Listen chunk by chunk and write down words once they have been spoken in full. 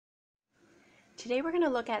Today we're going to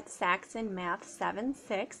look at Saxon Math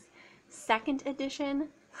 7-6, 2nd edition,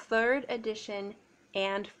 3rd edition,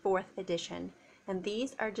 and 4th edition. And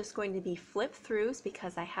these are just going to be flip throughs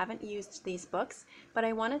because I haven't used these books, but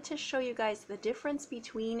I wanted to show you guys the difference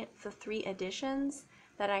between the 3 editions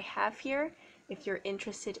that I have here if you're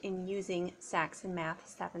interested in using Saxon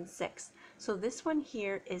Math 7-6. So this one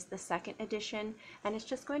here is the 2nd edition, and it's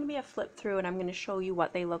just going to be a flip through, and I'm going to show you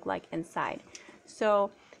what they look like inside. So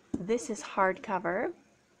this is hardcover,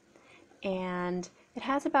 and it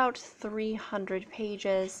has about 300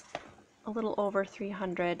 pages, a little over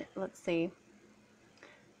 300, let's see.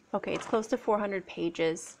 Okay, it's close to 400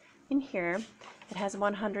 pages in here. It has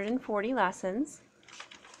 140 lessons,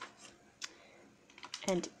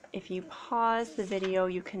 and if you pause the video,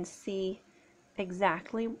 you can see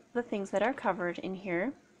exactly the things that are covered in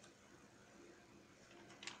here.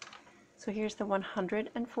 So here's the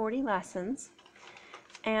 140 lessons.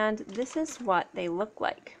 And this is what they look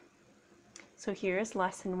like. So here's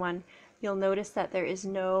lesson 1. You'll notice that there is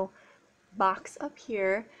no box up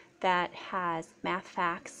here that has math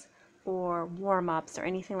facts or warm-ups or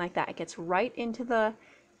anything like that. It gets right into the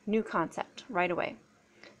new concept right away.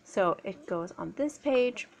 So it goes on this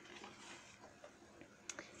page.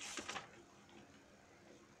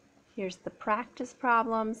 Here's the practice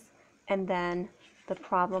problems, and then the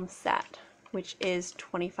problem set, which is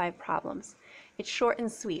 25 problems. It's short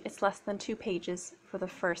and sweet. It's less than 2 pages for the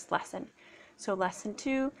first lesson. So lesson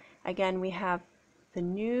 2, again, we have the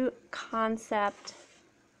new concept,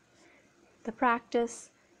 the practice,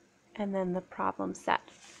 and then the problem set.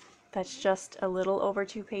 That's just a little over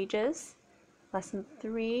 2 pages. Lesson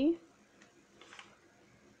 3,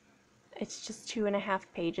 it's just 2.5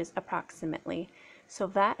 pages approximately. So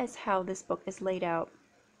that is how this book is laid out.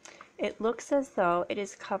 It looks as though it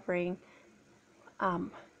is covering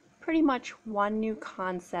pretty much one new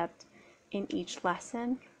concept in each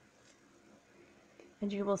lesson,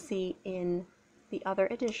 and you will see in the other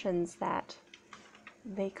editions that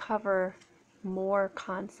they cover more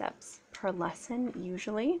concepts per lesson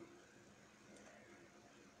usually.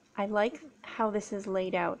 I like how this is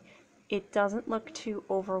laid out. It doesn't look too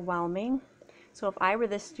overwhelming, so if I were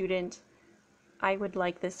this student, I would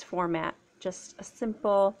like this format, just a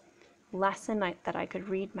simple lesson that I could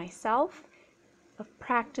read myself, a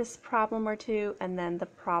practice problem or 2, and then the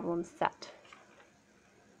problem set.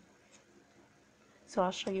 So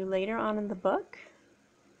I'll show you later on in the book.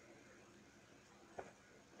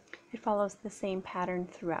 It follows the same pattern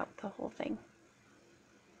throughout the whole thing.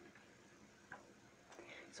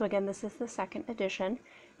 So again, this is the 2nd edition,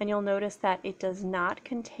 and you'll notice that it does not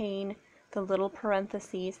contain the little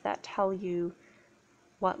parentheses that tell you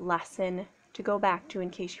what lesson to go back to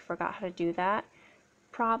in case you forgot how to do that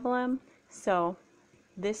problem. So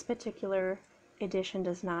this particular edition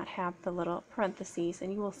does not have the little parentheses,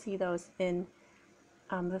 and you will see those in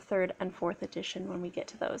the 3rd and 4th edition when we get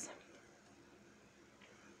to those.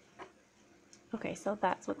 Okay, so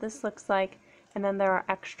that's what this looks like, and then there are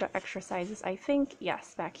extra exercises, I think,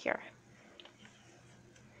 yes, back here.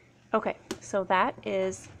 Okay, so that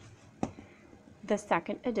is the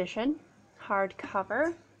 2nd edition,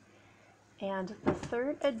 hardcover, and the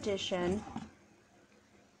 3rd edition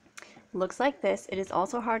looks like this. It is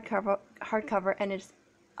also hardcover, and it's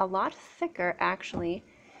a lot thicker actually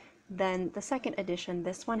than the 2nd edition.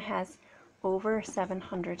 This one has over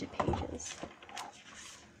 700 pages,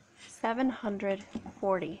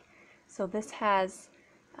 740. So this has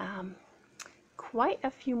quite a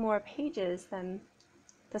few more pages than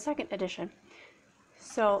the 2nd edition.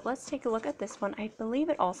 So let's take a look at this one. I believe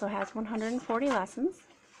it also has 140 lessons,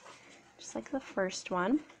 just like the first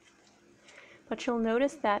one. But you'll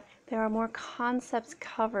notice that there are more concepts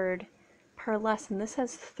covered per lesson. This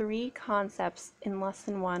has 3 concepts in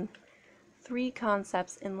lesson 1, 3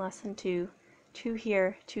 concepts in lesson 2, 2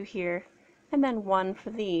 here, 2 here, and then 1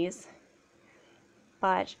 for these.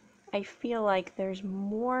 But I feel like there's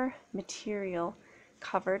more material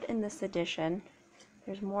covered in this edition.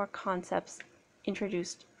 There's more concepts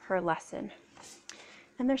introduced per lesson.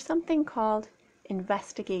 And there's something called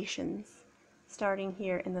investigations starting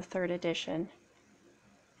here in the 3rd edition.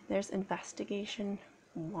 There's investigation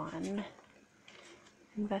 1,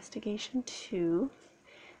 investigation 2,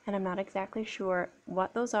 and I'm not exactly sure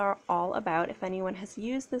what those are all about. If anyone has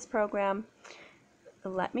used this program,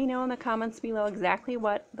 let me know in the comments below exactly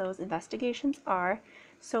what those investigations are.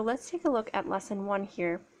 So let's take a look at lesson 1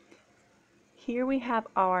 here. Here we have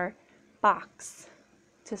our box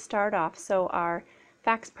to start off. So our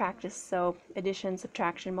Faqs Practice, so addition,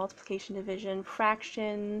 subtraction, multiplication, division,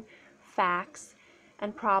 fraction, facts,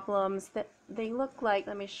 and problems that they look like.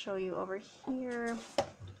 Let me show you over here.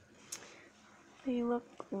 They look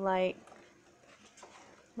like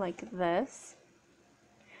this.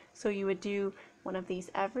 So you would do one of these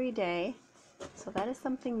every day. So that is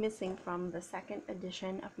something missing from the second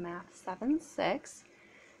edition of Math 7-6.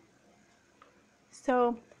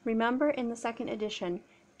 So remember, in the second edition,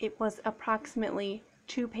 it was approximately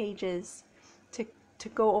 2 pages to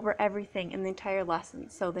go over everything in the entire lesson.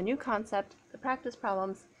 So the new concept, the practice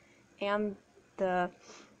problems, and the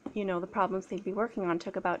problems they'd be working on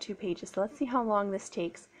took about 2 pages. So let's see how long this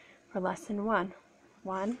takes for lesson 1.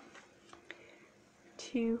 1,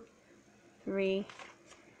 2, 3,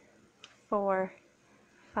 4,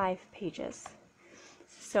 5 pages.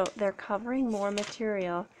 So they're covering more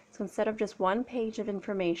material. So instead of just 1 page of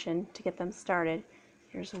information to get them started,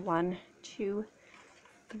 here's 1, 2,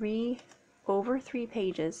 3, over 3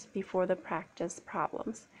 pages before the practice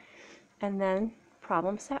problems. And then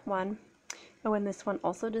problem set 1. Oh, and this one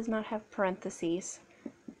also does not have parentheses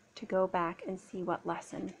to go back and see what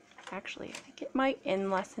lesson. Actually, I think it might in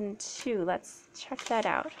lesson 2. Let's check that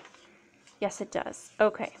out. Yes, it does.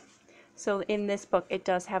 Okay. So in this book, it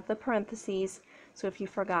does have the parentheses. So if you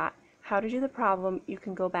forgot how to do the problem, you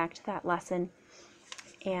can go back to that lesson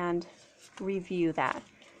and review that.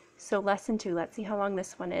 So lesson 2, let's see how long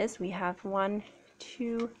this one is. We have 1,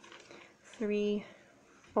 2, 3,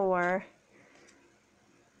 4,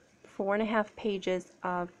 4.5 pages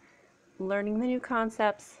of learning the new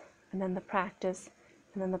concepts, and then the practice,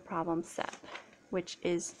 and then the problem set, which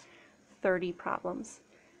is 30 problems.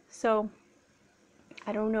 So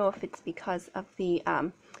I don't know if it's because of the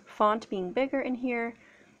font being bigger in here,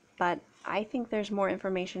 but I think there's more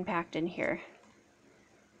information packed in here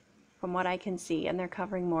from what I can see, and they're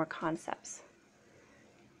covering more concepts.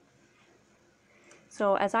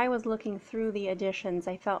 So as I was looking through the editions,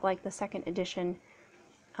 I felt like the second edition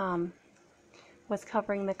was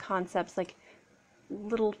covering the concepts like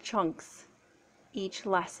little chunks each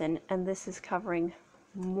lesson, and this is covering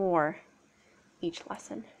more each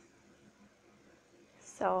lesson.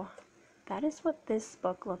 So that is what this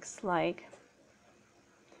book looks like.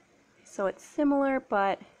 So it's similar,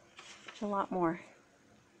 but a lot more.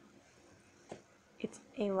 It's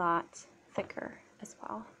a lot thicker as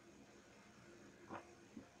well.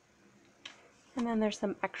 And then there's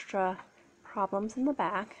some extra problems in the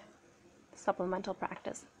back, supplemental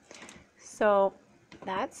practice. So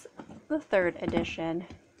that's the third edition.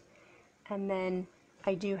 And then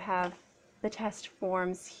I do have the test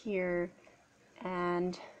forms here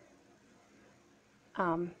and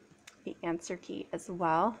the answer key as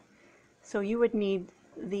well. So you would need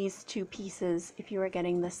these 2 pieces if you were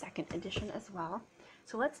getting the second edition as well.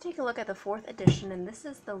 So let's take a look at the 4th edition, and this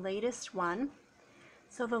is the latest one.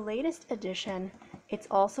 So the latest edition, it's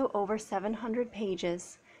also over 700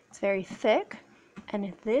 pages. It's very thick,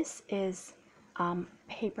 and this is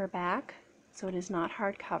paperback, so it is not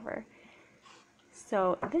hardcover.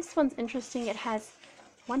 So this one's interesting. It has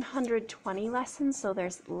 120 lessons, so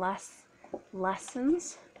there's less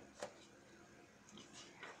lessons.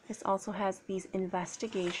 This also has these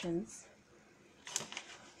investigations.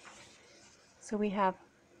 So we have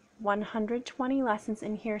 120 lessons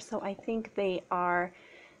in here, so I think they are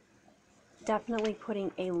definitely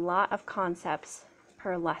putting a lot of concepts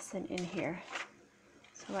per lesson in here.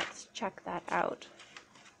 So let's check that out.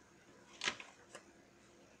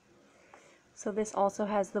 So this also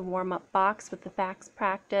has the warm-up box with the Faqs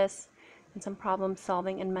Practice and some problem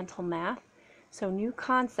solving and mental math. So new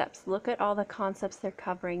concepts. Look at all the concepts they're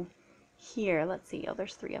covering here. Let's see. Oh,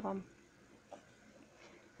 there's 3 of them.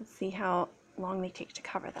 Let's see how long they take to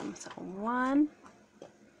cover them. So 1,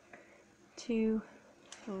 2,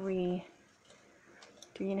 3,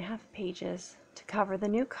 3.5 pages to cover the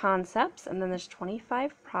new concepts, and then there's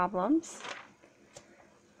 25 problems.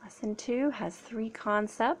 Lesson 2 has 3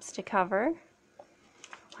 concepts to cover.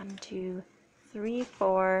 1, 2, 3,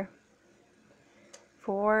 4.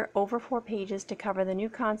 Over 4 pages to cover the new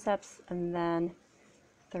concepts, and then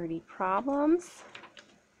 30 problems.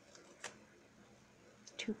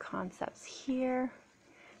 2 concepts here.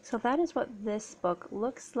 So that is what this book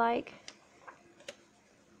looks like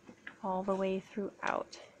all the way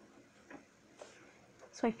throughout.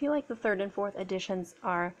 So I feel like the 3rd and 4th editions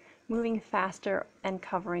are moving faster and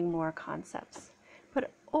covering more concepts.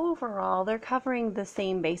 But overall, they're covering the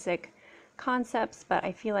same basic concepts, but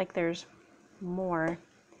I feel like there's more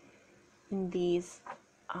in these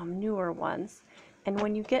newer ones. And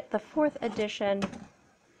when you get the 4th edition,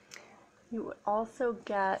 you would also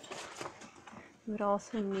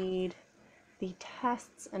need the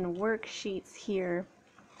tests and worksheets here.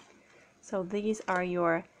 So these are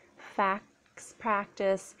your Faqs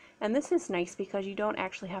Practice, and this is nice because you don't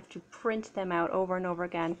actually have to print them out over and over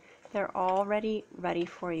again. They're already ready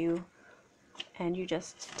for you, and you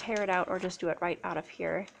just tear it out or just do it right out of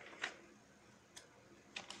here.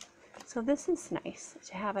 So this is nice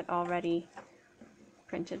to have it already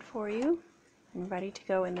printed for you and ready to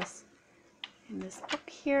go in this book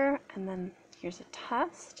here. And then here's a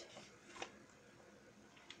test.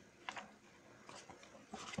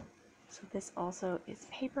 So this also is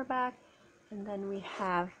paperback, and then we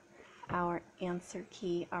have our answer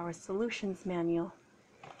key, our solutions manual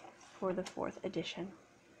for the 4th edition.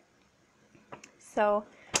 So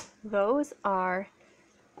those are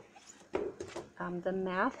the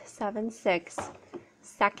Math 7-6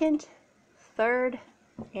 2nd, 3rd,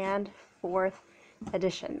 and 4th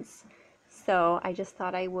editions. So I just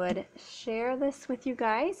thought I would share this with you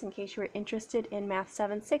guys in case you were interested in Math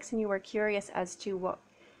 7-6 and you were curious as to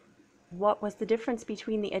what was the difference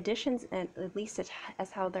between the editions, and at least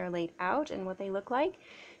as how they're laid out and what they look like.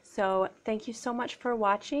 So thank you so much for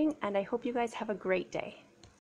watching, and I hope you guys have a great day.